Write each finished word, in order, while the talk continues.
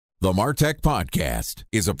The MarTech Podcast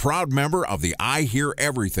is a proud member of the I Hear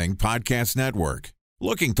Everything Podcast Network.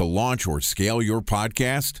 Looking to launch or scale your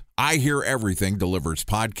podcast? I Hear Everything delivers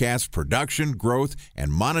podcast production, growth,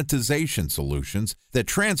 and monetization solutions that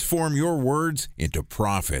transform your words into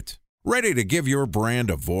profit. Ready to give your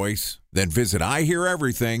brand a voice? Then visit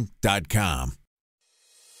iheareverything.com.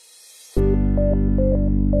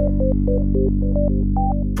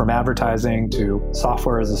 From advertising to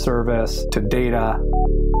software as a service to data.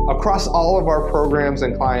 Across all of our programs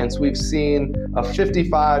and clients, we've seen a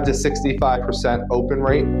 55 to 65% open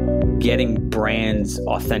rate. Getting brands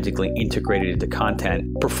authentically integrated into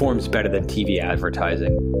content performs better than TV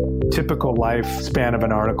advertising. Typical lifespan of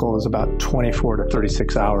an article is about 24 to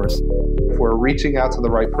 36 hours. If we're reaching out to the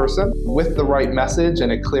right person with the right message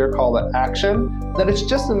and a clear call to action, then it's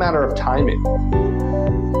just a matter of timing.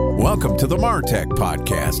 Welcome to the MarTech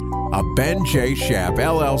Podcast, a Ben J. Schaap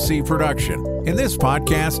LLC production. In this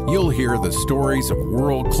podcast, you'll hear the stories of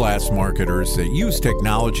world-class marketers that use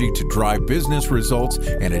technology to drive business results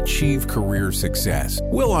and achieve career success.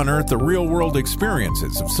 We'll unearth the real-world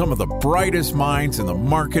experiences of some of the brightest minds in the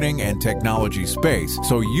marketing and technology space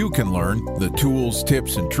so you can learn the tools,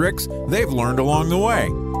 tips, and tricks they've learned along the way.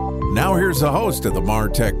 Now here's the host of the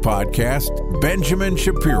MarTech Podcast, Benjamin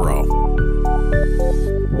Shapiro.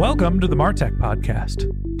 Welcome to the MarTech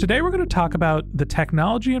Podcast. Today we're going to talk about the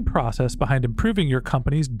technology and process behind improving your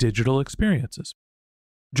company's digital experiences.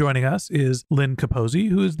 Joining us is Lynne Capozzi,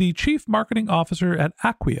 who is the Chief Marketing Officer at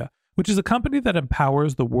Acquia, which is a company that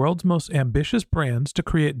empowers the world's most ambitious brands to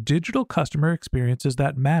create digital customer experiences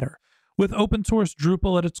that matter. With open source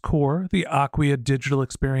Drupal at its core, the Acquia digital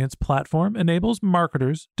experience platform enables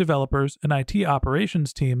marketers, developers, and IT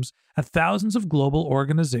operations teams at thousands of global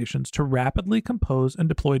organizations to rapidly compose and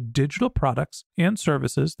deploy digital products and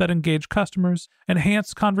services that engage customers,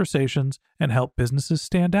 enhance conversations, and help businesses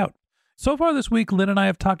stand out. So far this week, Lynne and I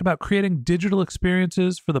have talked about creating digital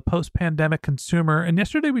experiences for the post-pandemic consumer, and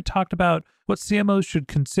yesterday we talked about what CMOs should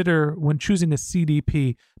consider when choosing a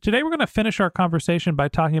CDP. Today we're going to finish our conversation by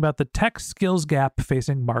talking about the tech skills gap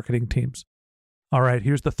facing marketing teams. All right,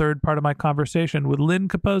 here's the third part of my conversation with Lynne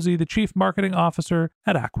Capozzi, the Chief Marketing Officer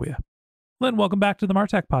at Acquia. Lynne, welcome back to the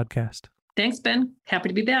MarTech Podcast. Thanks, Ben. Happy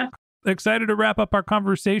to be back. Excited to wrap up our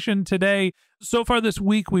conversation today. So far this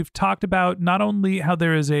week, we've talked about not only how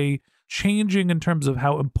there is a changing in terms of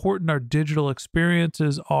how important our digital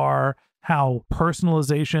experiences are, how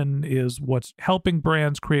personalization is what's helping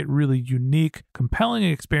brands create really unique, compelling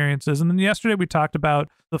experiences. And then yesterday we talked about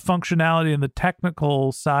the functionality and the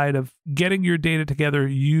technical side of getting your data together,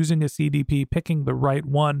 using a CDP, picking the right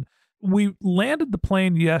one. We landed the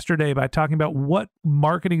plane yesterday by talking about what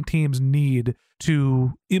marketing teams need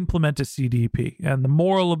to implement a CDP. And the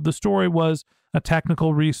moral of the story was a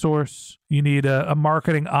technical resource. You need a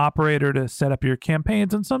marketing operator to set up your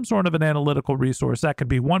campaigns and some sort of an analytical resource. That could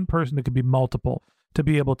be one person, it could be multiple, to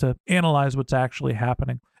be able to analyze what's actually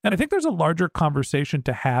happening. And I think there's a larger conversation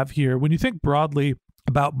to have here. When you think broadly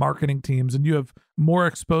about marketing teams, and you have more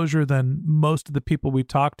exposure than most of the people we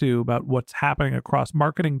talk to about what's happening across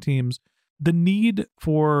marketing teams, the need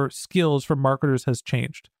for skills for marketers has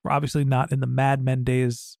changed. We're obviously not in the Mad Men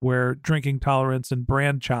days where drinking tolerance and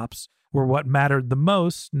brand chops were what mattered the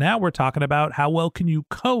most. Now we're talking about how well can you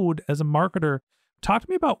code as a marketer. Talk to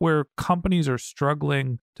me about where companies are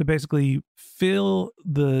struggling to basically fill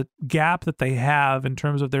the gap that they have in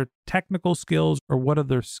terms of their technical skills, or what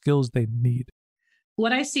other skills they need.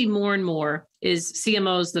 What I see more and more is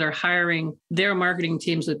CMOs that are hiring their marketing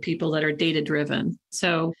teams with people that are data-driven.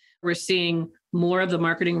 So we're seeing more of the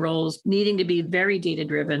marketing roles needing to be very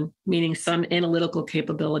data-driven, meaning some analytical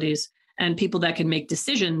capabilities, and people that can make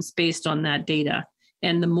decisions based on that data.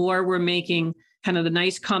 And the more we're making kind of the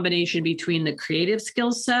nice combination between the creative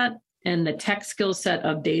skill set and the tech skill set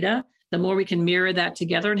of data, the more we can mirror that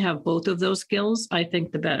together and have both of those skills, I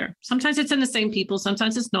think the better. Sometimes it's in the same people,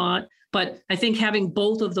 sometimes it's not. But I think having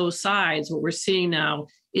both of those sides, what we're seeing now,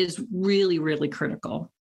 is really, really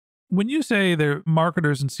critical. When you say the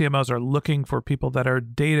marketers and CMOs are looking for people that are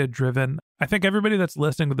data-driven, I think everybody that's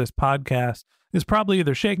listening to this podcast is probably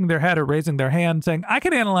either shaking their head or raising their hand saying, I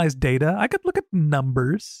can analyze data. I could look at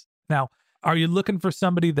numbers. Now, are you looking for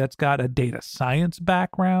somebody that's got a data science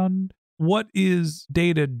background? What is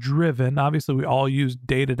data-driven? Obviously, we all use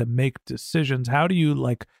data to make decisions. How do you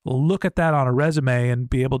look at that on a resume and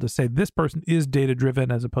be able to say this person is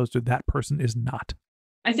data-driven as opposed to that person is not?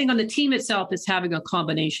 I think on the team itself, it's having a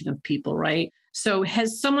combination of people, right? So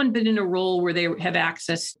has someone been in a role where they have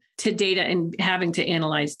access to data and having to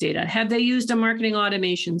analyze data? Have they used a marketing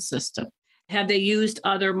automation system? Have they used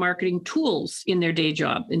other marketing tools in their day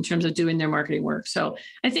job in terms of doing their marketing work? So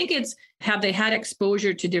I think it's, have they had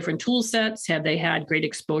exposure to different tool sets? Have they had great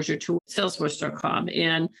exposure to Salesforce.com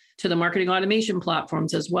and to the marketing automation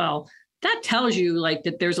platforms as well? That tells you like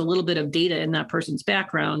that there's a little bit of data in that person's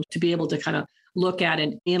background to be able to kind of look at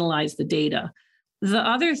and analyze the data. The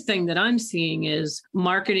other thing that I'm seeing is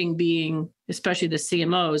marketing being, especially the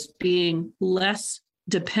CMOs, being less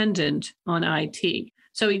dependent on IT.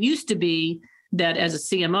 So it used to be that as a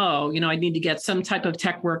CMO, I'd need to get some type of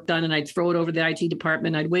tech work done and I'd throw it over the IT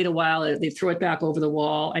department. I'd wait a while, they'd throw it back over the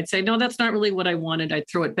wall. I'd say, no, that's not really what I wanted. I'd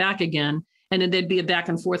throw it back again. And then there'd be a back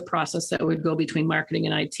and forth process that would go between marketing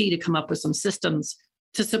and IT to come up with some systems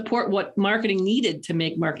to support what marketing needed to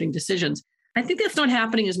make marketing decisions. I think that's not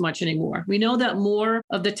happening as much anymore. We know that more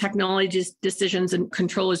of the technology decisions and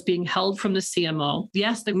control is being held from the CMO.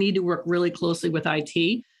 Yes, they need to work really closely with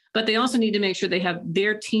IT, but they also need to make sure they have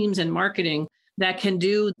their teams in marketing that can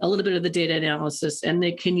do a little bit of the data analysis and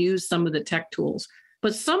they can use some of the tech tools.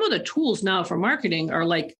 But some of the tools now for marketing are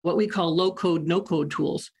like what we call low code, no code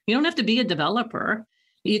tools. You don't have to be a developer.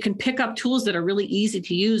 You can pick up tools that are really easy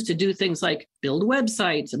to use to do things like build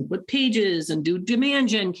websites and put pages and do demand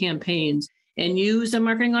gen campaigns and use a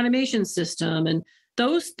marketing automation system. And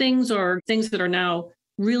those things are things that are now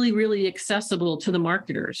really, really accessible to the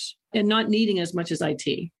marketers and not needing as much as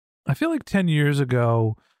IT. I feel like 10 years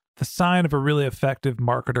ago, the sign of a really effective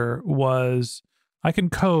marketer was I can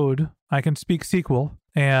code, I can speak SQL,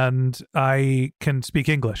 and I can speak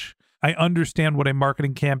English. I understand what a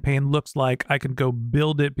marketing campaign looks like. I can go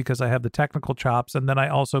build it because I have the technical chops, and then I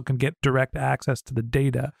also can get direct access to the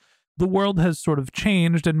data. The world has sort of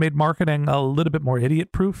changed and made marketing a little bit more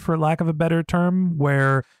idiot-proof, for lack of a better term,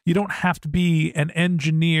 where you don't have to be an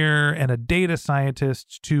engineer and a data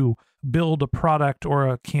scientist to build a product or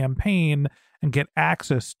a campaign and get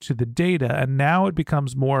access to the data. And now it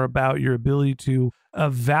becomes more about your ability to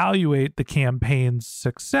evaluate the campaign's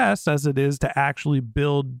success as it is to actually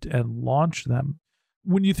build and launch them.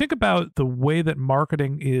 When you think about the way that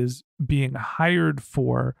marketing is being hired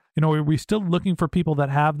for, are we still looking for people that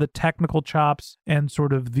have the technical chops and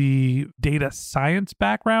sort of the data science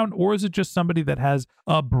background? Or is it just somebody that has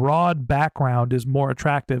a broad background is more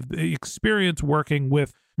attractive? The experience working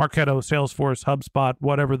with Marketo, Salesforce, HubSpot,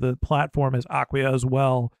 whatever the platform is, Acquia as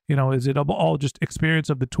well. Is it all just experience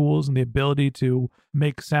of the tools and the ability to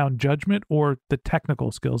make sound judgment, or the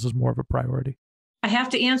technical skills is more of a priority? I have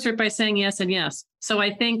to answer it by saying yes and yes. So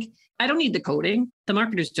I think I don't need the coding. The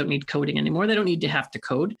marketers don't need coding anymore. They don't need to have to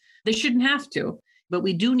code. They shouldn't have to. But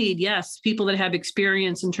we do need, yes, people that have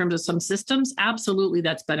experience in terms of some systems. Absolutely,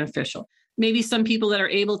 that's beneficial. Maybe some people that are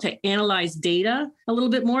able to analyze data a little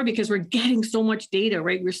bit more because we're getting so much data,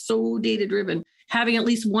 right? We're so data driven. Having at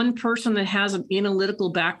least one person that has an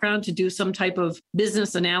analytical background to do some type of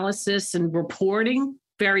business analysis and reporting,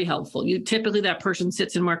 very helpful. Typically that person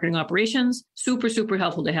sits in marketing operations, super, super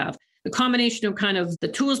helpful to have. The combination of kind of the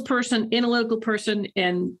tools person, analytical person,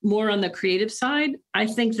 and more on the creative side, I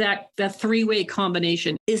think that three-way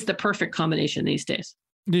combination is the perfect combination these days.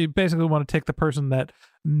 You basically want to take the person that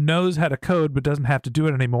knows how to code but doesn't have to do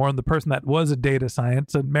it anymore, and the person that was a data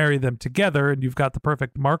science, and marry them together, and you've got the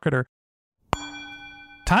perfect marketer.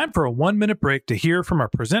 Time for a 1-minute break to hear from our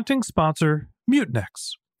presenting sponsor,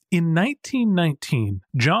 Mutinex. In 1919,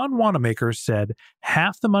 John Wanamaker said,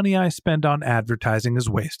 "Half the money I spend on advertising is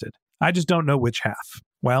wasted. I just don't know which half."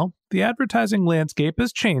 Well, the advertising landscape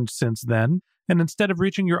has changed since then, and instead of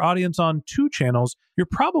reaching your audience on 2 channels, you're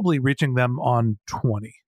probably reaching them on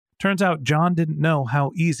 20. Turns out John didn't know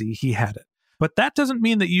how easy he had it. But that doesn't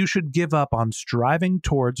mean that you should give up on striving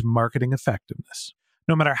towards marketing effectiveness.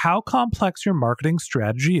 No matter how complex your marketing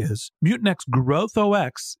strategy is, Mutinex Growth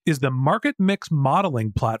OX is the market mix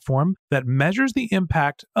modeling platform that measures the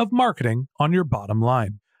impact of marketing on your bottom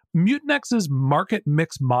line. Mutinex's market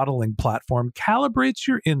mix modeling platform calibrates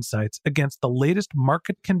your insights against the latest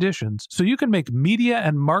market conditions so you can make media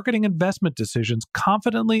and marketing investment decisions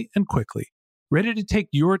confidently and quickly. Ready to take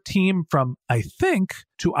your team from I think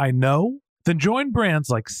to I know? Then join brands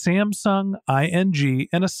like Samsung, ING,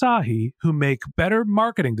 and Asahi who make better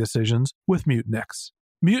marketing decisions with Mutinex.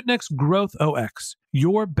 Mutinex Growth OX.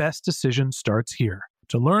 Your best decision starts here.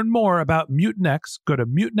 To learn more about Mutinex, go to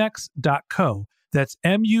mutinex.co. That's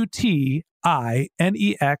MUTINEX.co.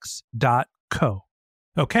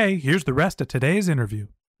 Okay, here's the rest of today's interview.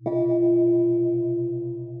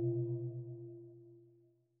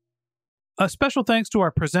 A special thanks to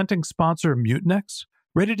our presenting sponsor, Mutinex.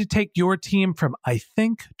 Ready to take your team from I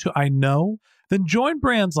think to I know? Then join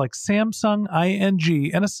brands like Samsung,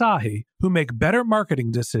 ING, and Asahi who make better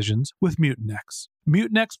marketing decisions with Mutinex.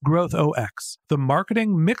 Mutinex Growth OX, the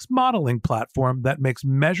marketing mix modeling platform that makes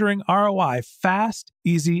measuring ROI fast,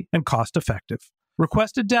 easy, and cost-effective.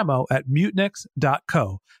 Request a demo at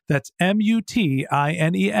mutinex.co. That's MUTINEX.co.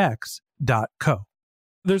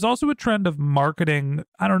 There's also a trend of marketing.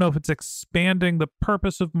 I don't know if it's expanding the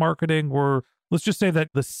purpose of marketing, or let's just say that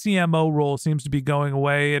the CMO role seems to be going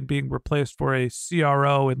away and being replaced for a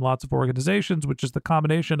CRO in lots of organizations, which is the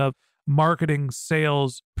combination of marketing,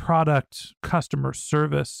 sales, product, customer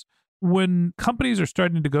service. When companies are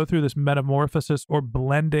starting to go through this metamorphosis or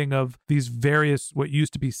blending of these various, what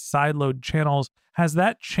used to be siloed channels, has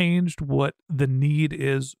that changed what the need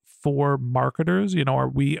is for marketers? Are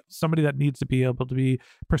we somebody that needs to be able to be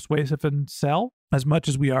persuasive and sell as much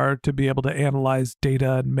as we are to be able to analyze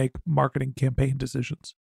data and make marketing campaign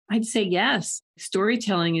decisions? I'd say yes.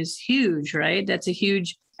 Storytelling is huge, right? That's a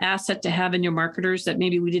huge asset to have in your marketers that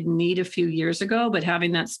maybe we didn't need a few years ago, but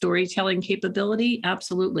having that storytelling capability,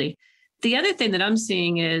 absolutely. The other thing that I'm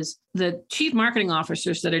seeing is the chief marketing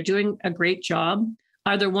officers that are doing a great job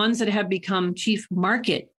are the ones that have become chief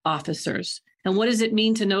market officers. And what does it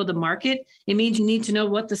mean to know the market? It means you need to know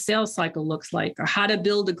what the sales cycle looks like, or how to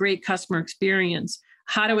build a great customer experience,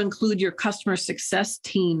 how to include your customer success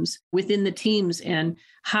teams within the teams, and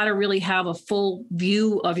how to really have a full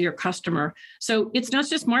view of your customer. So it's not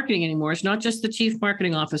just marketing anymore. It's not just the chief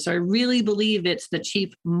marketing officer. I really believe it's the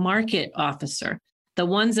chief market officer, the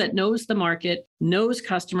ones that knows the market, knows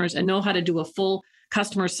customers, and know how to do a full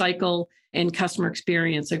customer cycle and customer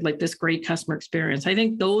experience, like this great customer experience. I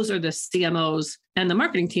think those are the CMOs and the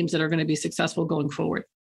marketing teams that are going to be successful going forward.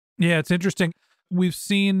 Yeah, it's interesting. We've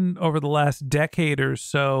seen over the last decade or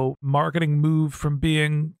so, marketing move from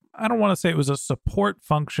being, I don't want to say it was a support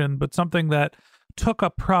function, but something that took a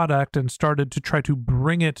product and started to try to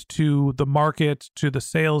bring it to the market, to the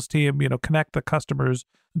sales team, connect the customers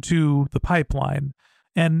to the pipeline.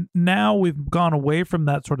 And now we've gone away from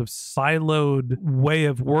that sort of siloed way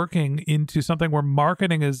of working into something where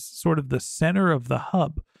marketing is sort of the center of the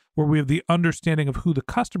hub, where we have the understanding of who the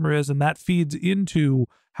customer is, and that feeds into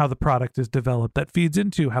how the product is developed. That feeds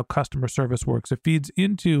into how customer service works. It feeds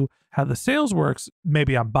into how the sales works.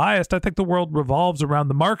 Maybe I'm biased. I think the world revolves around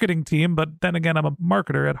the marketing team, but then again, I'm a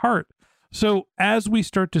marketer at heart. So as we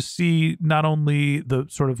start to see not only the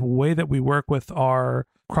sort of way that we work with our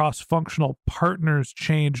cross-functional partners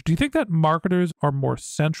change, do you think that marketers are more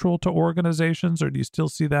central to organizations, or do you still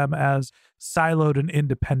see them as siloed and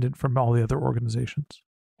independent from all the other organizations?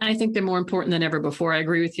 I think they're more important than ever before. I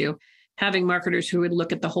agree with you. Having marketers who would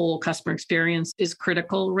look at the whole customer experience is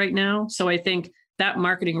critical right now. So I think that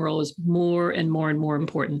marketing role is more and more and more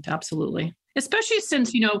important. Absolutely. Especially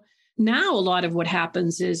since, now a lot of what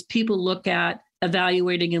happens is people look at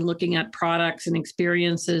evaluating and looking at products and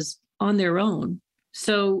experiences on their own.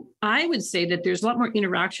 So I would say that there's a lot more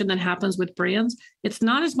interaction that happens with brands. It's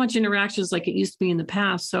not as much interactions like it used to be in the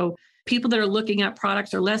past. So people that are looking at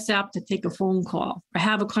products are less apt to take a phone call or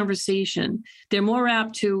have a conversation. They're more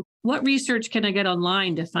apt to, what research can I get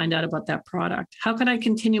online to find out about that product? How can I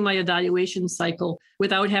continue my evaluation cycle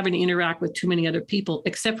without having to interact with too many other people,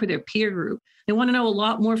 except for their peer group? They want to know a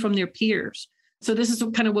lot more from their peers. So this is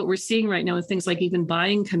kind of what we're seeing right now in things like even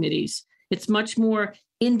buying committees. It's much more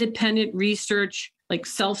independent research, like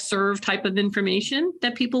self-serve type of information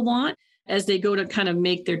that people want as they go to kind of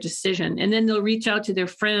make their decision. And then they'll reach out to their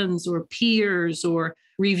friends or peers or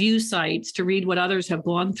review sites to read what others have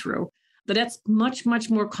gone through. But that's much, much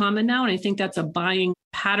more common now. And I think that's a buying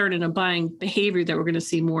pattern and a buying behavior that we're going to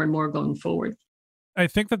see more and more going forward. I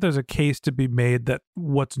think that there's a case to be made that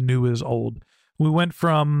what's new is old. We went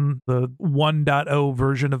from the 1.0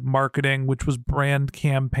 version of marketing, which was brand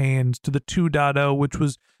campaigns, to the 2.0, which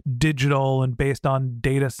was digital and based on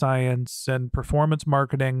data science and performance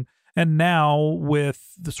marketing. And now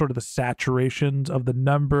with the sort of the saturations of the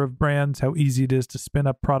number of brands, how easy it is to spin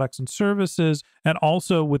up products and services, and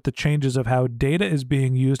also with the changes of how data is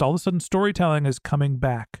being used, all of a sudden storytelling is coming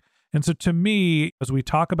back. And so to me, as we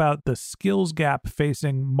talk about the skills gap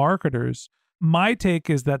facing marketers, my take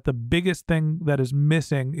is that the biggest thing that is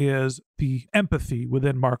missing is the empathy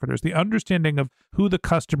within marketers, the understanding of who the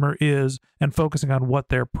customer is and focusing on what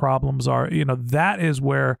their problems are. That is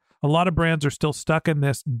where a lot of brands are still stuck in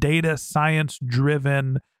this data science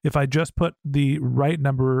driven. If I just put the right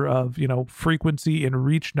number of, frequency and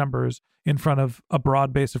reach numbers in front of a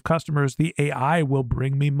broad base of customers, the AI will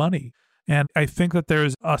bring me money. And I think that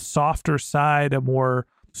there's a softer side, a more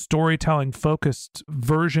storytelling focused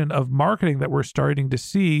version of marketing that we're starting to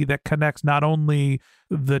see that connects not only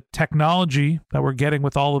the technology that we're getting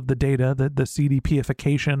with all of the data, the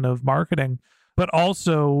CDP-ification of marketing, but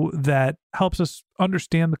also that helps us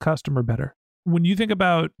understand the customer better. When you think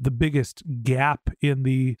about the biggest gap in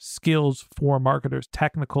the skills for marketers,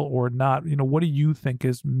 technical or not, what do you think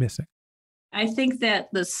is missing? I think that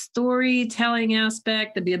the storytelling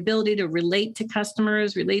aspect, the ability to relate to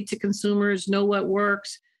customers, relate to consumers, know what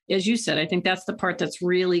works. As you said, I think that's the part that's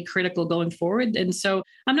really critical going forward. And so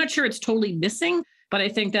I'm not sure it's totally missing, but I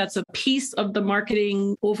think that's a piece of the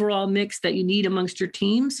marketing overall mix that you need amongst your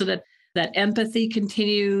team so that empathy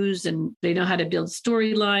continues and they know how to build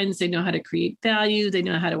storylines. They know how to create value. They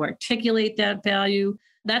know how to articulate that value.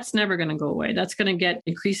 That's never going to go away. That's going to get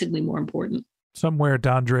increasingly more important. Somewhere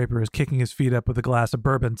Don Draper is kicking his feet up with a glass of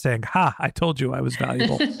bourbon saying, "Ha, I told you I was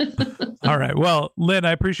valuable." All right. Well, Lynne,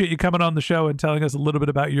 I appreciate you coming on the show and telling us a little bit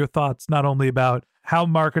about your thoughts, not only about how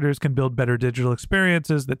marketers can build better digital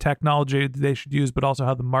experiences, the technology they should use, but also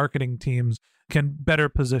how the marketing teams can better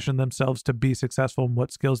position themselves to be successful and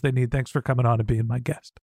what skills they need. Thanks for coming on and being my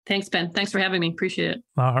guest. Thanks, Ben. Thanks for having me. Appreciate it.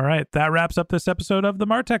 All right. That wraps up this episode of the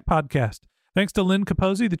MarTech Podcast. Thanks to Lynne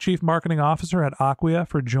Capozzi, the Chief Marketing Officer at Acquia,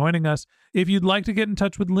 for joining us. If you'd like to get in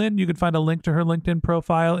touch with Lynne, you can find a link to her LinkedIn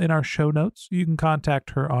profile in our show notes. You can contact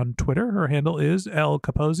her on Twitter. Her handle is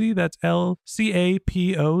Capozzi. That's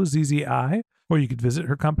LCAPOZZI. Or you could visit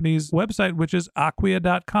her company's website, which is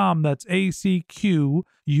acquia.com. That's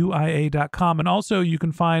ACQUIA.com. And also you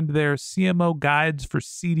can find their CMO guides for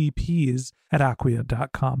CDPs at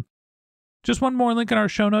acquia.com. Just one more link in our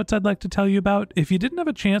show notes I'd like to tell you about. If you didn't have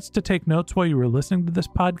a chance to take notes while you were listening to this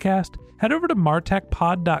podcast, head over to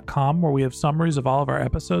martechpod.com where we have summaries of all of our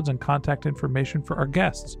episodes and contact information for our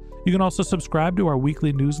guests. You can also subscribe to our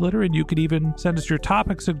weekly newsletter, and you could even send us your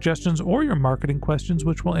topic suggestions or your marketing questions,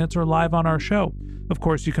 which we'll answer live on our show. Of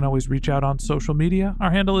course, you can always reach out on social media.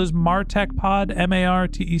 Our handle is MarTechPod,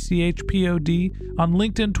 MarTechPod, on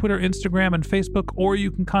LinkedIn, Twitter, Instagram, and Facebook, or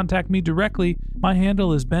you can contact me directly. My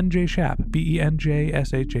handle is Ben J. Shap,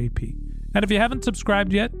 BenJShap. And if you haven't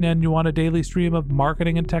subscribed yet and you want a daily stream of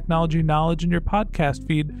marketing and technology knowledge in your podcast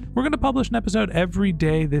feed, we're going to publish an episode every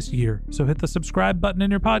day this year. So hit the subscribe button in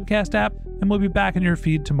your podcast app, and we'll be back in your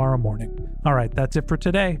feed tomorrow morning. All right, that's it for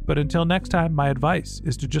today. But until next time, my advice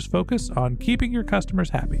is to just focus on keeping your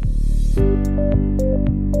customers happy.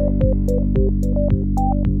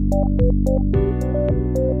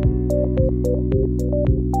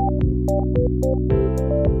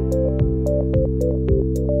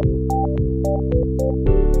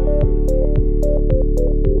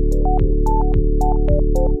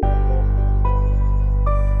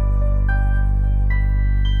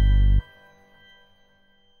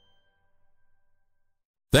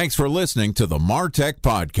 Thanks for listening to the MarTech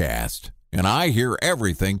Podcast, an I Hear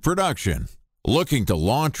Everything production. Looking to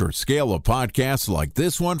launch or scale a podcast like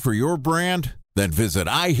this one for your brand? Then visit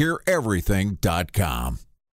iheareverything.com.